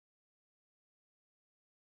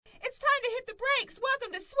It's time to hit the brakes.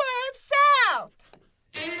 Welcome to Swerve South.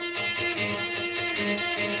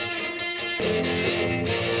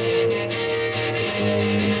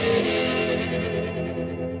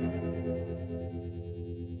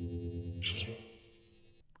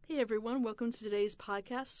 Hey everyone, welcome to today's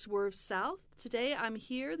podcast, Swerve South. Today I'm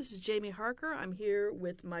here, this is Jamie Harker. I'm here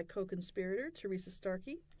with my co-conspirator, Teresa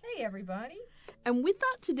Starkey. Hey everybody. And we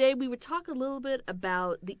thought today we would talk a little bit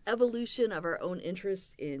about the evolution of our own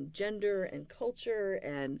interest in gender and culture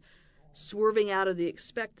and swerving out of the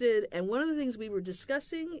expected. And one of the things we were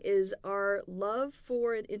discussing is our love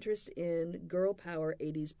for and interest in girl power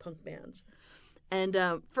 80s punk bands. And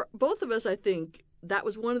for both of us, I think that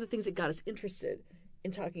was one of the things that got us interested in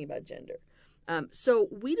talking about gender. So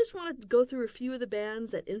we just want to go through a few of the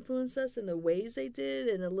bands that influenced us and the ways they did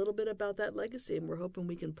and a little bit about that legacy. And we're hoping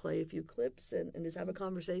we can play a few clips and just have a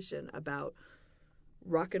conversation about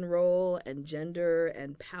rock and roll and gender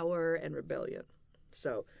and power and rebellion.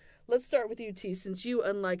 So let's start with you, T. Since you,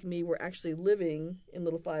 unlike me, were actually living in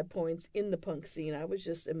Little Five Points in the punk scene, I was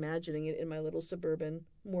just imagining it in my little suburban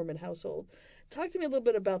Mormon household. Talk to me a little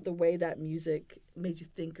bit about the way that music made you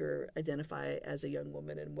think or identify as a young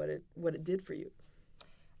woman and what it did for you.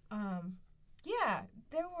 Yeah,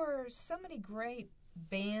 there were so many great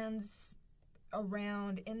bands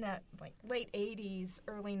around in that like late 80s,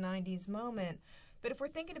 early 90s moment. But if we're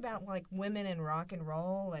thinking about like women in rock and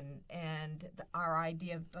roll and our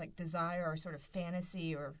idea of like desire or sort of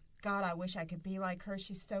fantasy or God, I wish I could be like her.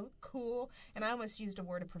 She's so cool. And I almost used a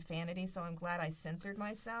word of profanity, so I'm glad I censored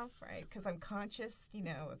myself, right? Because I'm conscious,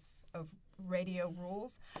 of radio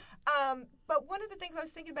rules. But one of the things I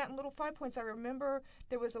was thinking about in Little 5 Points, I remember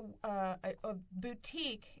there was a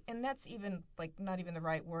boutique, and that's even like not even the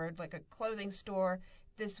right word, like a clothing store.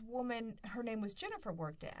 This woman, her name was Jennifer,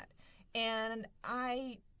 worked at. And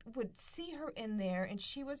I would see her in there, and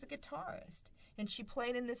she was a guitarist. And she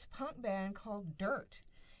played in this punk band called Dirt.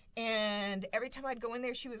 And every time I'd go in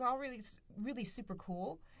there, she was all really, really super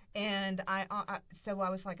cool. And so I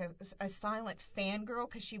was like a silent fangirl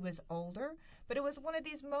because she was older. But it was one of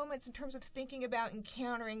these moments in terms of thinking about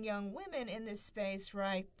encountering young women in this space,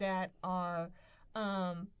 right, that are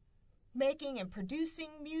making and producing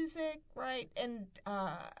music, right, and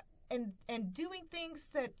doing things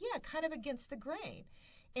that, yeah, kind of against the grain.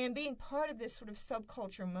 And being part of this sort of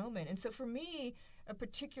subculture moment. And so for me, a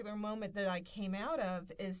particular moment that I came out of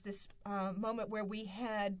is this moment where we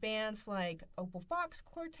had bands like Opal Fox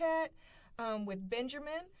Quartet with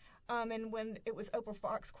Benjamin. And when it was Opal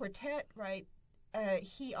Fox Quartet, right,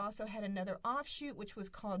 he also had another offshoot, which was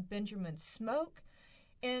called Benjamin Smoke.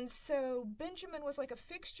 And so Benjamin was like a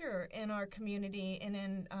fixture in our community and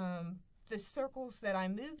in the circles that I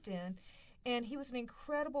moved in. And he was an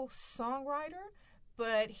incredible songwriter.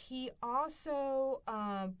 But he also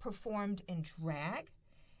performed in drag,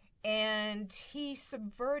 and he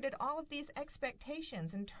subverted all of these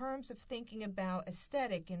expectations in terms of thinking about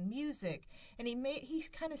aesthetic and music. And he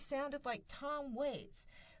kind of sounded like Tom Waits,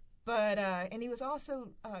 but and he was also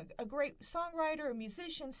a great songwriter, a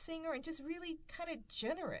musician, singer, and just really kind of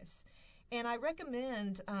generous. And I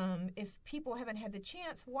recommend, if people haven't had the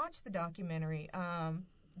chance, watch the documentary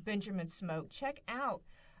Benjamin Smoke. Check out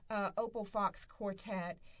Opal Fox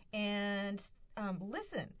Quartet and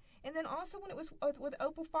listen. And then also when it was with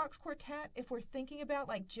Opal Fox Quartet, if we're thinking about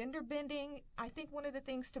like gender bending, I think one of the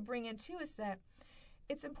things to bring in too is that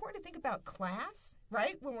it's important to think about class,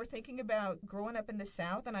 right? When we're thinking about growing up in the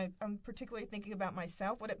South, and I'm particularly thinking about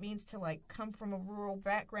myself, what it means to like come from a rural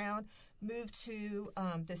background, move to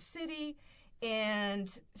the city,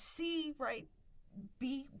 and see, right,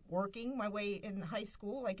 be working my way in high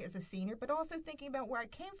school, like as a senior, but also thinking about where I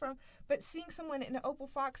came from, but seeing someone in the Opal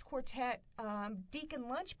Fox Quartet, Deacon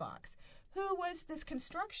Lunchbox, who was this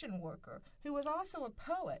construction worker, who was also a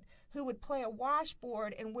poet, who would play a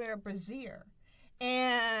washboard and wear a brassiere.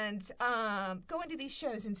 And going to these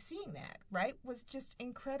shows and seeing that, right, was just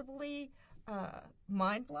incredibly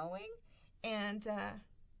mind-blowing and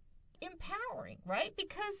empowering, right?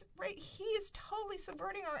 Because, right, he is totally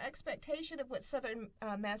subverting our expectation of what Southern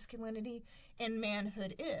masculinity and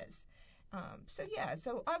manhood is.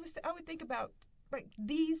 So I would think about like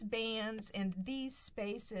these bands and these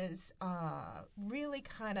spaces really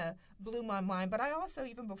kind of blew my mind. But I also,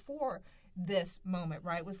 even before this moment,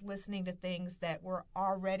 right, was listening to things that were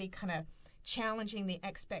already kind of challenging the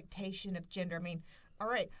expectation of gender. I mean, all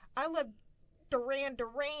right, I love Duran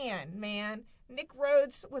Duran, man. Nick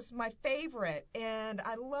Rhodes was my favorite, and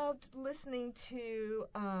I loved listening to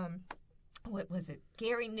what was it?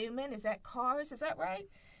 Gary Newman. Is that Cars? Is that right?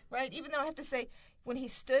 Right. Even though I have to say, when he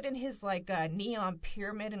stood in his like neon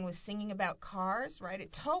pyramid and was singing about cars, right?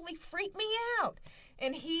 It totally freaked me out.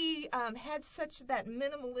 And he had such that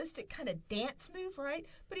minimalistic kind of dance move, right?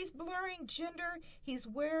 But he's blurring gender. He's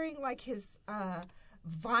wearing like his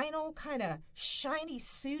vinyl kind of shiny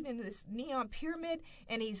suit in this neon pyramid,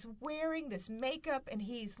 and he's wearing this makeup, and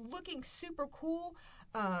he's looking super cool.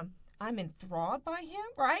 I'm enthralled by him,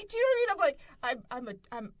 right? Do you know what I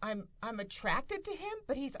mean? I'm attracted to him,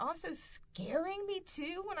 but he's also scaring me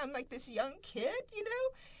too when I'm like this young kid, you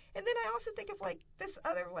know? And then I also think of like this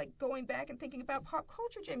other, like going back and thinking about pop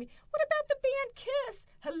culture, Jamie. What about the band Kiss?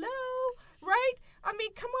 Hello, right? I mean,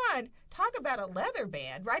 come on, talk about a leather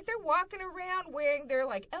band, right? They're walking around wearing their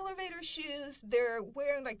like elevator shoes, they're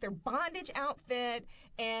wearing like their bondage outfit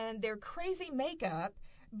and their crazy makeup.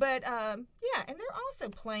 But yeah, and they're also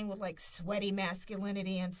playing with like sweaty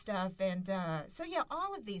masculinity and stuff. And so yeah,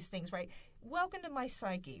 all of these things, right? Welcome to my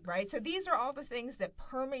psyche, right? So these are all the things that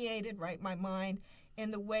permeated, right, my mind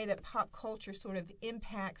and the way that pop culture sort of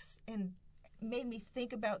impacts and made me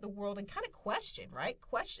think about the world and kind of question, right?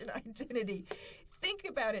 Question identity. Think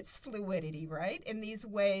about its fluidity, right? In these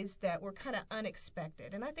ways that were kind of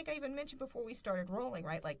unexpected. And I think I even mentioned before we started rolling,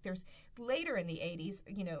 right? Like there's later in the 80s,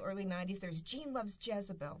 you know, early 90s, there's Gene Loves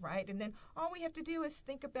Jezebel, right? And then all we have to do is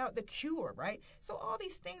think about The Cure, right? So all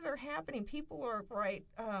these things are happening. People are, right,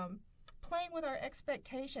 playing with our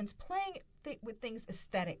expectations, playing with things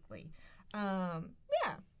aesthetically.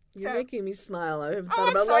 Yeah. You're So, making me smile. I haven't oh, thought I'm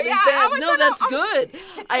about sorry. loving Yeah, bands. No, that's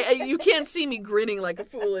good. You can't see me grinning like a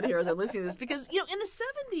fool in here as I'm listening to this because, you know, in the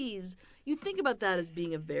 70s, you think about that as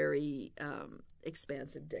being a very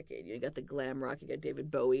expansive decade. You got the glam rock, you got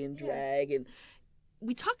David Bowie and drag, and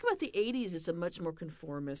we talk about the 80s, it's a much more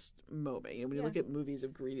conformist moment. You know, when you look at movies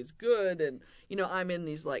of Greed is Good, and, you know, I'm in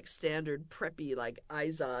these, like, standard preppy, like,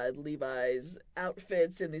 Izod, Levi's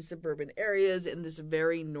outfits in these suburban areas in this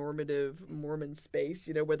very normative Mormon space,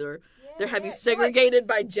 you know, where they're having segregated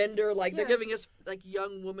by gender, like, they're giving us, like,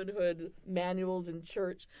 young womanhood manuals in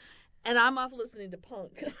church. And I'm off listening to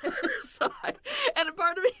punk. And a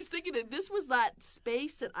part of me is thinking that this was that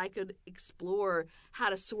space that I could explore how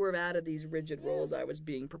to swerve out of these rigid roles I was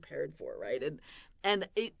being prepared for, right? And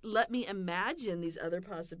it let me imagine these other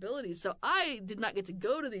possibilities. So I did not get to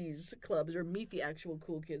go to these clubs or meet the actual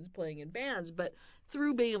cool kids playing in bands, but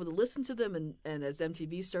through being able to listen to them and as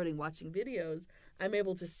MTV starting watching videos, I'm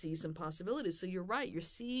able to see some possibilities. So you're right. You're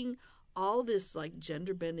seeing all this like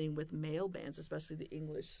gender bending with male bands, especially the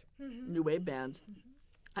English new wave bands.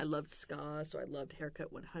 I loved ska, so I loved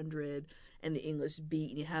Haircut 100 and the English beat,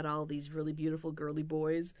 and you had all these really beautiful girly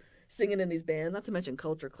boys singing in these bands, not to mention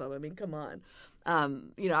Culture Club. I mean, come on.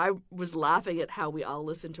 You know, I was laughing at how we all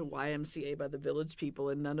listened to YMCA by the Village People,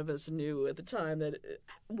 and none of us knew at the time that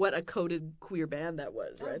what a coded queer band that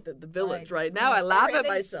was, right? The Village, right? Now I laugh at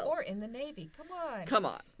myself. Or in the Navy, come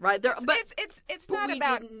on, right? There, but it's not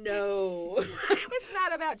about. Didn't know. It's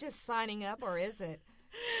not about just signing up, or is it?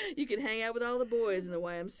 You can hang out with all the boys in the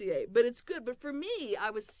YMCA, but it's good. But for me,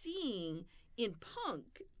 I was seeing in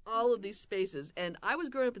punk all of these spaces, and I was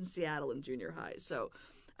growing up in Seattle in junior high, so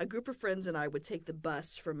a group of friends and I would take the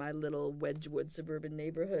bus from my little Wedgwood suburban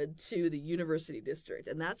neighborhood to the University District,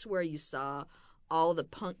 and that's where you saw all the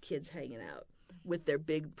punk kids hanging out with their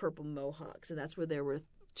big purple mohawks, and that's where there were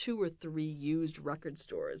 2 or 3 used record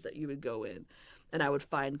stores that you would go in, and I would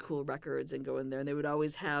find cool records and go in there, and they would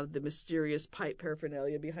always have the mysterious pipe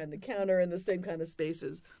paraphernalia behind the counter in the same kind of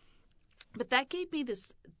spaces. But that gave me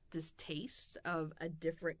this taste of a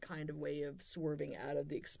different kind of way of swerving out of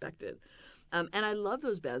the expected. And I love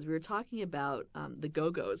those bands. We were talking about the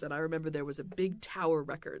Go-Go's, and I remember there was a big Tower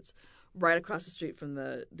Records right across the street from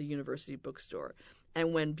the university bookstore.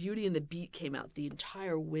 And when Beauty and the Beat came out, the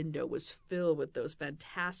entire window was filled with those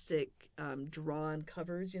fantastic drawn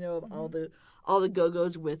covers, you know, of all the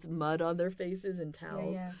Go-Go's with mud on their faces and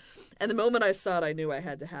towels. Yeah. And the moment I saw it, I knew I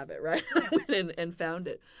had to have it, right? I went in and found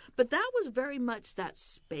it. But that was very much that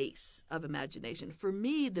space of imagination. For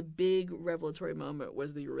me, the big revelatory moment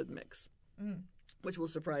was the Eurythmics, which will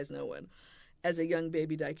surprise no one. As a young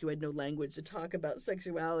baby dyke who had no language to talk about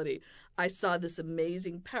sexuality, I saw this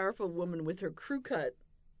amazing, powerful woman with her crew cut,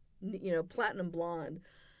 you know, platinum blonde,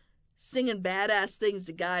 singing badass things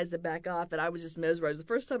to guys that back off, and I was just mesmerized. The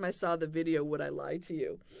first time I saw the video, Would I Lie to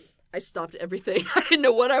You, I stopped everything. I didn't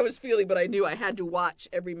know what I was feeling, but I knew I had to watch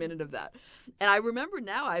every minute of that. And I remember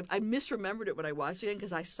now, I misremembered it when I watched it again,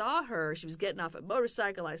 because I saw her, she was getting off a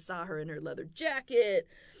motorcycle, I saw her in her leather jacket,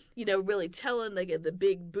 you know, really telling, like, the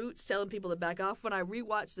big boots, telling people to back off. When I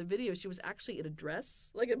rewatched the video, she was actually in a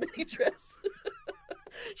dress, like a mini dress.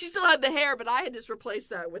 She still had the hair, but I had just replaced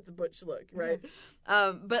that with the butch look, right?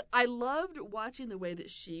 But I loved watching the way that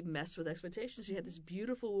she messed with expectations. She had this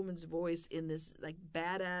beautiful woman's voice in this like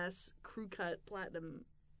badass crew cut platinum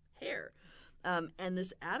hair. And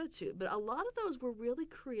this attitude. But a lot of those were really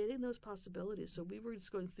creating those possibilities. So we were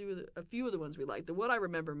just going through a few of the ones we liked. The one I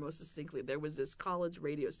remember most distinctly, there was this college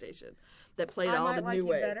radio station that played all the new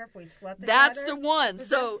wave. Better if we slept That's together. the one.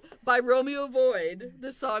 So by Romeo Void,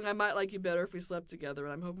 the song I Might Like You Better If We Slept Together,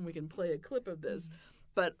 and I'm hoping we can play a clip of this.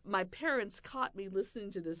 But my parents caught me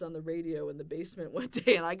listening to this on the radio in the basement one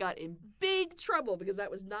day, and I got in big trouble because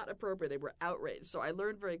that was not appropriate. They were outraged. So I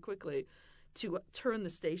learned very quickly to turn the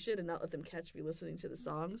station and not let them catch me listening to the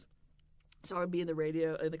songs. So I would be in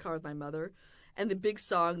the car with my mother. And the big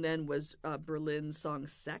song then was Berlin's song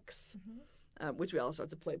Sex, which we also had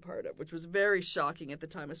to play part of, which was very shocking at the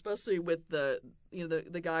time, especially with the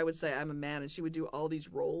guy would say, I'm a man, and she would do all these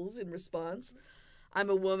roles in response. I'm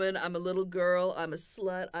a woman, I'm a little girl, I'm a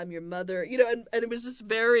slut, I'm your mother, and it was this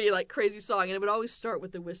very like crazy song, and it would always start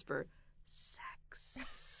with the whisper, sex.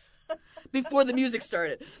 Before the music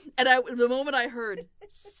started. And the moment I heard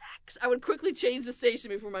sex, I would quickly change the station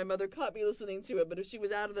before my mother caught me listening to it. But if she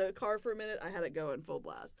was out of the car for a minute, I had it going full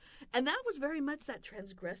blast. And that was very much that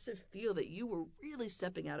transgressive feel that you were really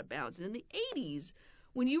stepping out of bounds. And in the 80s,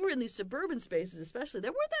 when you were in these suburban spaces especially,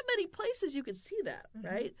 there weren't that many places you could see that,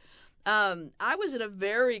 right? I was in a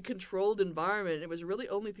very controlled environment. It was really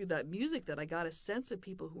only through that music that I got a sense of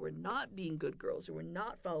people who were not being good girls, who were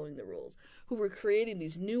not following the rules, who were creating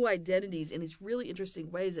these new identities in these really interesting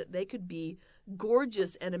ways that they could be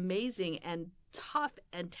gorgeous and amazing and tough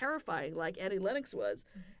and terrifying like Annie Lennox was.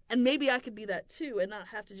 And maybe I could be that too and not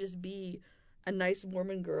have to just be a nice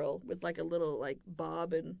Mormon girl with like a little like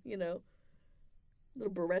bob and,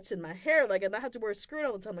 little barrettes in my hair, like, and not have to wear a skirt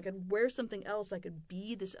all the time. Like, I'd wear something else. I could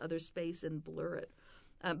be this other space and blur it.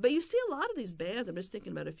 But you see a lot of these bands. I'm just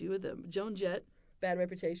thinking about a few of them. Joan Jett, Bad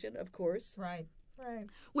Reputation, of course. Right.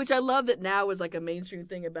 Which I love that now is like a mainstream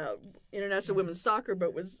thing about international women's soccer,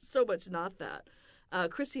 but was so much not that.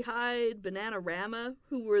 Chrissy Hyde, Bananarama,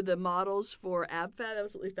 who were the models for AbFab,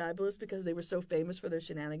 absolutely fabulous because they were so famous for their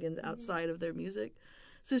shenanigans outside of their music.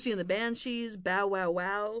 Susie and the Banshees, Bow Wow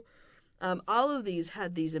Wow. All of these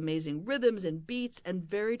had these amazing rhythms and beats and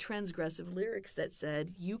very transgressive lyrics that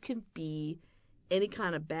said you can be any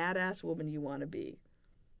kind of badass woman you want to be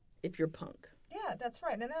if you're punk. Yeah, that's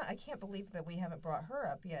right. And I can't believe that we haven't brought her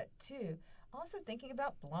up yet, too. Also thinking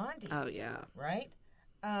about Blondie. Oh, yeah. Right?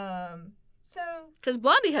 Because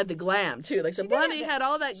Blondie had the glam, too. Like, Blondie had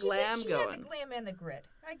all that glam going. She had the glam and the grit.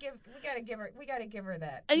 We gotta give her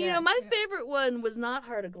that. And my favorite one was not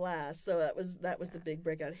Heart of Glass, so that was the big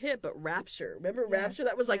breakout hit, but Rapture. Remember Rapture?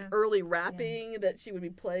 That was like early rapping that she would be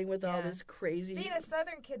playing with all this crazy. Being a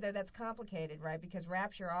Southern kid though, that's complicated, right? Because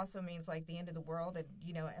Rapture also means like the end of the world, and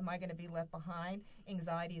am I going to be left behind?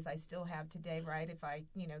 Anxieties I still have today, right? If I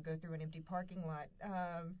go through an empty parking lot.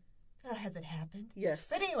 Has it happened? Yes.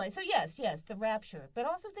 But anyway, so yes, the Rapture. But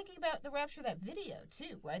also thinking about the Rapture, that video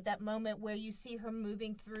too, right? That moment where you see her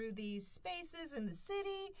moving through these spaces in the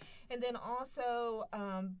city, and then also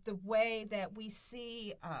the way that we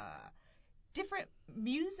see different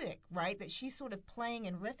music, right? That she's sort of playing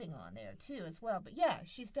and riffing on there too as well. But yeah,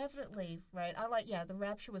 she's definitely right. The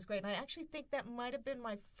Rapture was great, and I actually think that might have been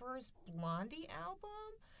my first Blondie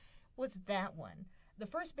album. Was that one? The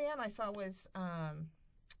first band I saw was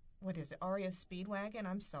what is it? REO Speedwagon.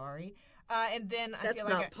 I'm sorry. And then I feel like that's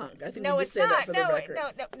not punk. I think no, we it's say not. That for the record.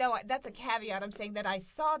 No. That's a caveat. I'm saying that I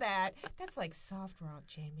saw that. That's like soft rock,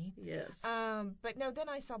 Jamie. Yes. But no, then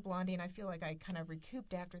I saw Blondie, and I feel like I kind of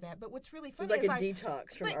recouped after that. But what's really funny is a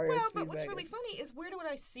detox from REO Speedwagon. But what's really funny is where would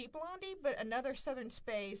I see Blondie? But another southern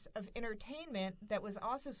space of entertainment that was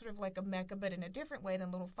also sort of like a mecca, but in a different way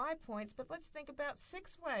than Little 5 Points. But let's think about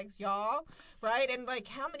Six Flags, y'all, right? And like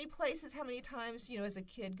how many places, how many times, as a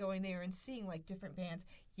kid going there and seeing like different bands.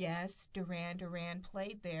 Yes, Duran Duran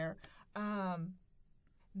played there. Mr.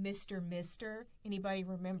 Anybody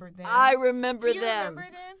remember them? I remember them. Do you remember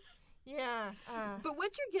them? Yeah. But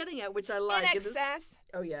what you're getting at, which I like, INXS.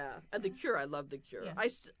 Oh yeah, and The Cure. I love The Cure. Yeah.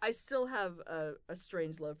 I still have a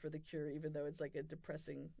strange love for The Cure, even though it's like a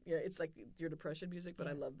depressing. It's like your depression music, but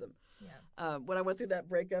I love them. Yeah. When I went through that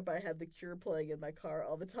breakup, I had The Cure playing in my car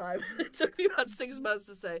all the time. It took me about 6 months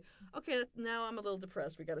to say, okay, now I'm a little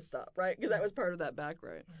depressed. We got to stop, right? Because that was part of that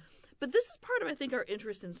background. Yeah. But this is part of, I think, our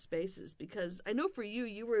interest in spaces, because I know for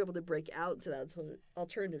you were able to break out into that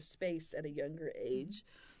alternative space at a younger age.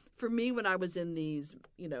 For me, when I was in these,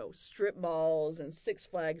 strip malls and Six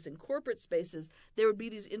Flags and corporate spaces, there would be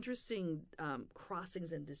these interesting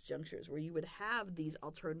crossings and disjunctures where you would have these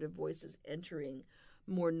alternative voices entering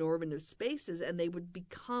more normative spaces, and they would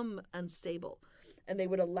become unstable. And they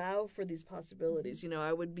would allow for these possibilities.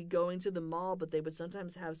 I would be going to the mall, but they would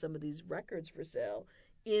sometimes have some of these records for sale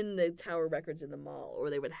in the Tower Records in the mall,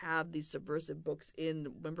 or they would have these subversive books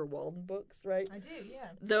remember Walden Books, right? I do, yeah.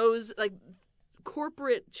 Those, like,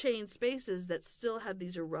 corporate chain spaces that still have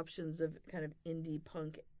these eruptions of kind of indie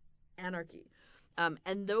punk anarchy.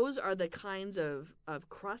 And those are the kinds of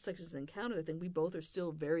cross-sections and encounter I think we both are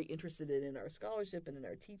still very interested in our scholarship and in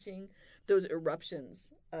our teaching, those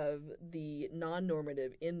eruptions of the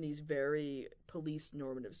non-normative in these very policed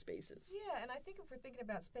normative spaces. Yeah, and I think if we're thinking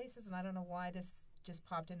about spaces, and I don't know why this just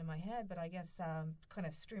popped into my head, but I guess kind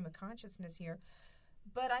of stream of consciousness here.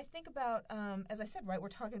 But I think about, as I said, right, we're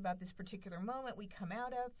talking about this particular moment we come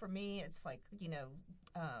out of. For me, it's like,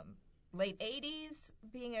 late 80s,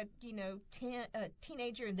 being a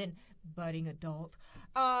teenager and then budding adult.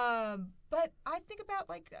 But I think about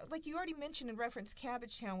like you already mentioned in reference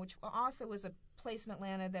Cabbagetown, which also was a place in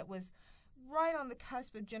Atlanta that was right on the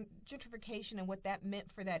cusp of gentrification and what that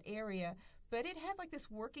meant for that area. But it had like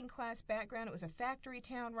this working class background. It was a factory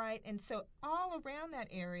town, right? And so all around that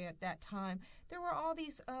area at that time, there were all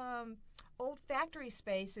these old factory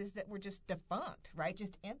spaces that were just defunct, right?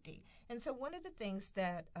 Just empty. And so one of the things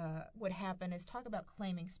that would happen is talk about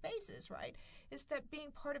claiming spaces, right? Is that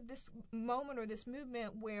being part of this moment or this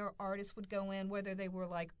movement where artists would go in, whether they were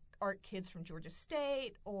like art kids from Georgia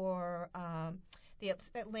State or the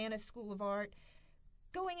Atlanta School of Art,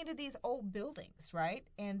 going into these old buildings, right?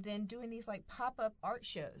 And then doing these like pop-up art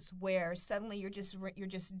shows where suddenly you're just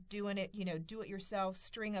doing it, do it yourself,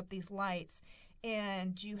 string up these lights,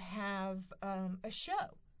 and you have a show,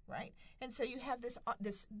 right? And so you have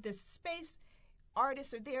this space.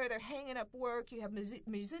 Artists are there, they're hanging up work, you have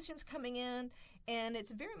musicians coming in, and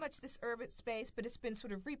it's very much this urban space, but it's been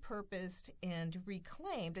sort of repurposed and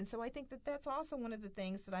reclaimed. And so I think that that's also one of the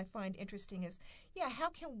things that I find interesting is, how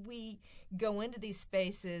can we go into these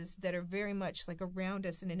spaces that are very much like around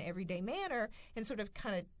us in an everyday manner and sort of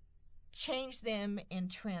kind of change them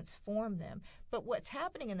and transform them. But what's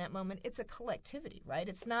happening in that moment, it's a collectivity, right?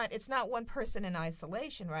 It's not one person in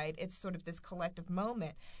isolation, right? It's sort of this collective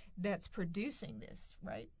moment that's producing this,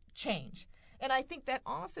 right? Change. And I think that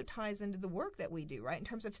also ties into the work that we do, right? In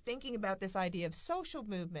terms of thinking about this idea of social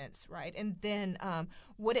movements, right? And then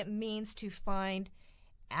what it means to find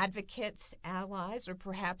advocates, allies, or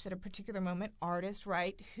perhaps at a particular moment, artists,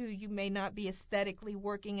 right? Who you may not be aesthetically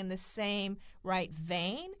working in the same, right,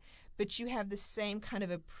 vein, but you have the same kind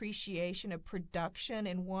of appreciation of production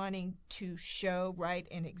and wanting to show, right,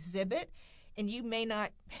 and exhibit. And you may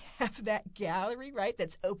not have that gallery, right,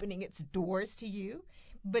 that's opening its doors to you,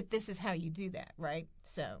 but this is how you do that, right?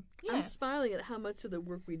 So, I'm smiling at how much of the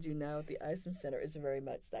work we do now at the Eisman Center is very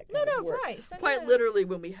much that kind of work. Right. So, Quite literally,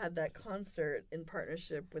 when we had that concert in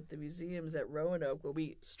partnership with the museums at Roanoke, where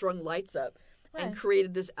we strung lights up and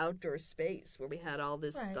created this outdoor space where we had all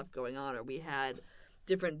this stuff going on, or we had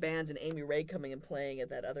different bands and Amy Ray coming and playing at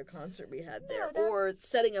that other concert we had there, or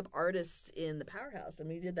setting up artists in the Powerhouse. I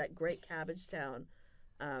mean, we did that great Cabbagetown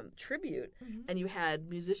tribute, and you had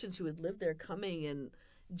musicians who had lived there coming and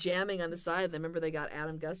jamming on the side. I remember they got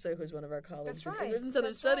Adam Gusso, who's one of our colleagues from English and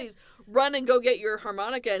Southern Studies, run and go get your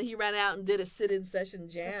harmonica, and he ran out and did a sit-in session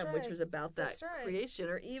jam, which was about that creation.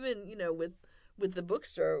 Or even, with the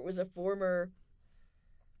bookstore, it was a former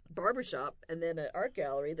barbershop and then an art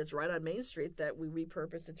gallery that's right on Main Street that we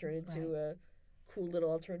repurposed to turn into a cool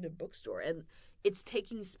little alternative bookstore. And it's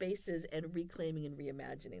taking spaces and reclaiming and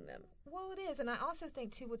reimagining them. Well, it is. And I also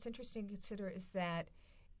think, too, what's interesting to consider is that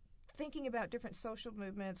thinking about different social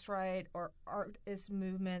movements, right, or artist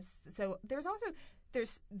movements. So there's also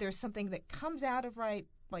there's something that comes out of, right,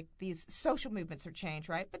 like these social movements or change,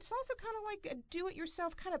 right? But it's also kind of like a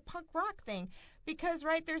do-it-yourself kind of punk rock thing because,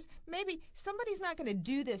 right, there's maybe somebody's not going to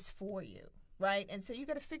do this for you, right? And so you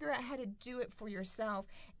got to figure out how to do it for yourself.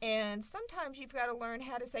 And sometimes you've got to learn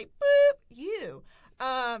how to say, boop, you.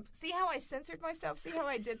 See how I censored myself? See how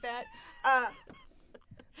I did that?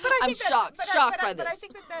 I'm shocked by this. But I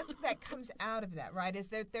think that comes out of that, right?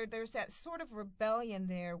 Is there's that sort of rebellion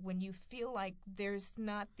there when you feel like there's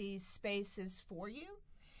not these spaces for you,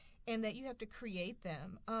 and that you have to create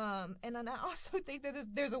them. And I also think that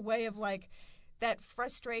there's a way of like that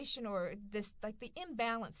frustration or this like the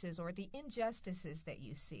imbalances or the injustices that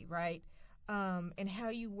you see, right? and how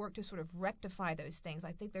you work to sort of rectify those things.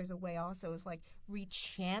 I think there's a way also is like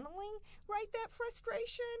rechanneling, right, that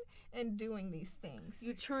frustration and doing these things.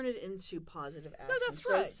 You turn it into positive action. No, that's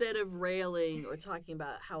so right. instead of railing or talking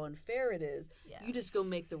about how unfair it is, Yeah. you just go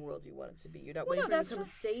make the world you want it to be. You're not Well, waiting no, for it to come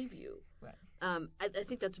that's save you. Right. I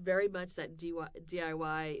think that's very much that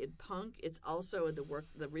DIY in punk. It's also in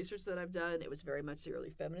the research that I've done. It was very much the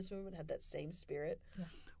early feminist movement had that same spirit. Yeah.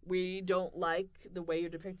 We don't like the way you're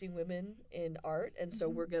depicting women in art, and so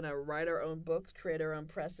we're going to write our own books, create our own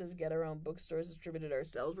presses, get our own bookstores, distribute it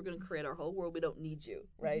ourselves. We're going to create our whole world. We don't need you,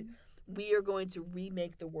 right? We are going to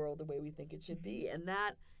remake the world the way we think it should be. And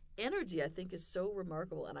that energy, I think, is so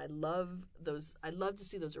remarkable, and I love to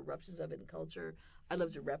see those eruptions of it in culture. I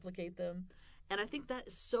love to replicate them. And I think that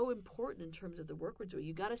is so important in terms of the work we're doing.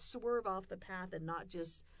 You got to swerve off the path and not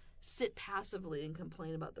just sit passively and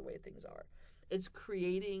complain about the way things are. It's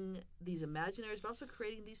creating these imaginaries, but also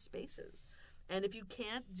creating these spaces. And if you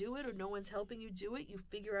can't do it or no one's helping you do it, you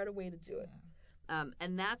figure out a way to do it.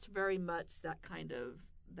 And that's very much that kind of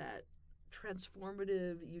that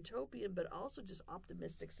transformative utopian, but also just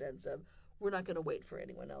optimistic sense of we're not going to wait for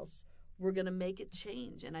anyone else. We're going to make it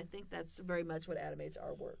change. And I think that's very much what animates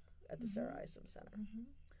our work at the Sarah Isom Center.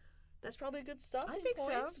 That's probably a good stopping I think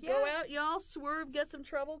point. so, yeah. Go out, y'all, swerve, get some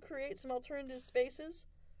trouble, create some alternative spaces.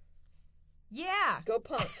 Yeah. Go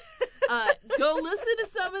punk. Go listen to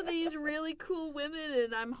some of these really cool women,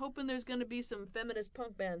 and I'm hoping there's going to be some feminist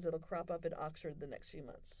punk bands that'll crop up in Oxford the next few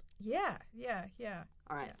months. Yeah.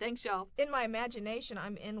 All right, thanks, y'all. In my imagination,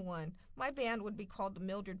 I'm in one. My band would be called the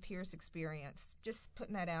Mildred Pierce Experience. Just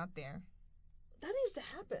putting that out there. That needs to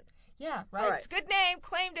happen. Yeah, right. All right. It's a good name.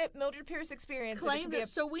 Claimed it. Mildred Pierce Experience. Claimed it.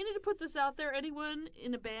 So we need to put this out there. Anyone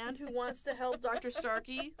in a band who wants to help Dr.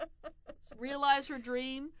 Starkey realize her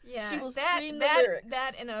dream, she will scream the lyrics.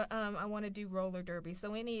 That and I want to do roller derby.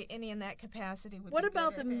 So any in that capacity would What be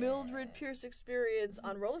about good. the Mildred Pierce Experience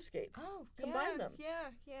on roller skates? Oh, Combine them.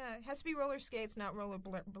 Yeah. It has to be roller skates, not roller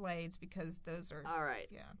blades, because those are. All right.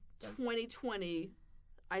 Yeah. 2020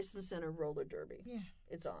 Isom Center roller derby. Yeah.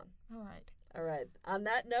 It's on. All right. All right. On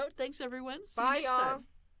that note, thanks everyone. See Bye, you next y'all. time.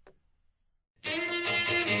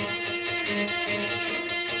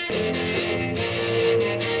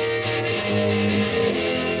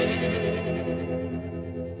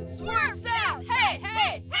 Swerve South!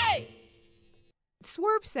 Hey!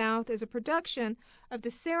 Swerve South is a production of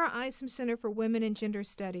the Sarah Isom Center for Women and Gender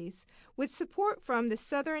Studies, with support from the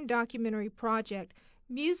Southern Documentary Project,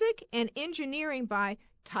 music and engineering by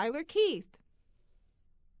Tyler Keith.